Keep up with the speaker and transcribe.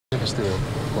us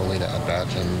the Molina at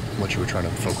bat and what you were trying to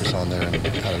focus on there and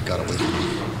how it got away from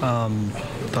you?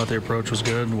 Thought the approach was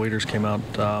good. Waiters came out,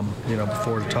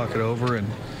 before to talk it over, and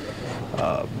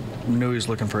knew he was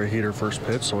looking for a heater first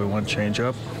pitch, so we went change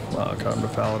up, got him to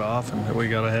foul it off, and we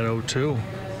got ahead 0-2.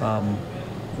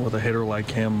 With a hitter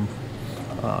like him,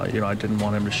 I didn't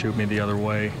want him to shoot me the other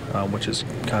way, which is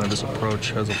kind of his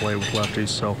approach as a play with lefties.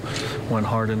 So went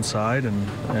hard inside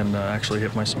and actually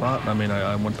hit my spot. I mean,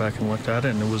 I went back and looked at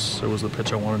it, and it was the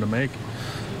pitch I wanted to make.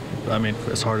 I mean,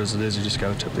 as hard as it is, you just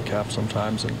got to tip the cap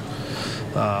sometimes. And,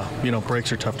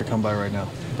 breaks are tough to come by right now.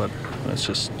 But it's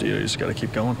just, you just got to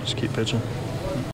keep going, just keep pitching.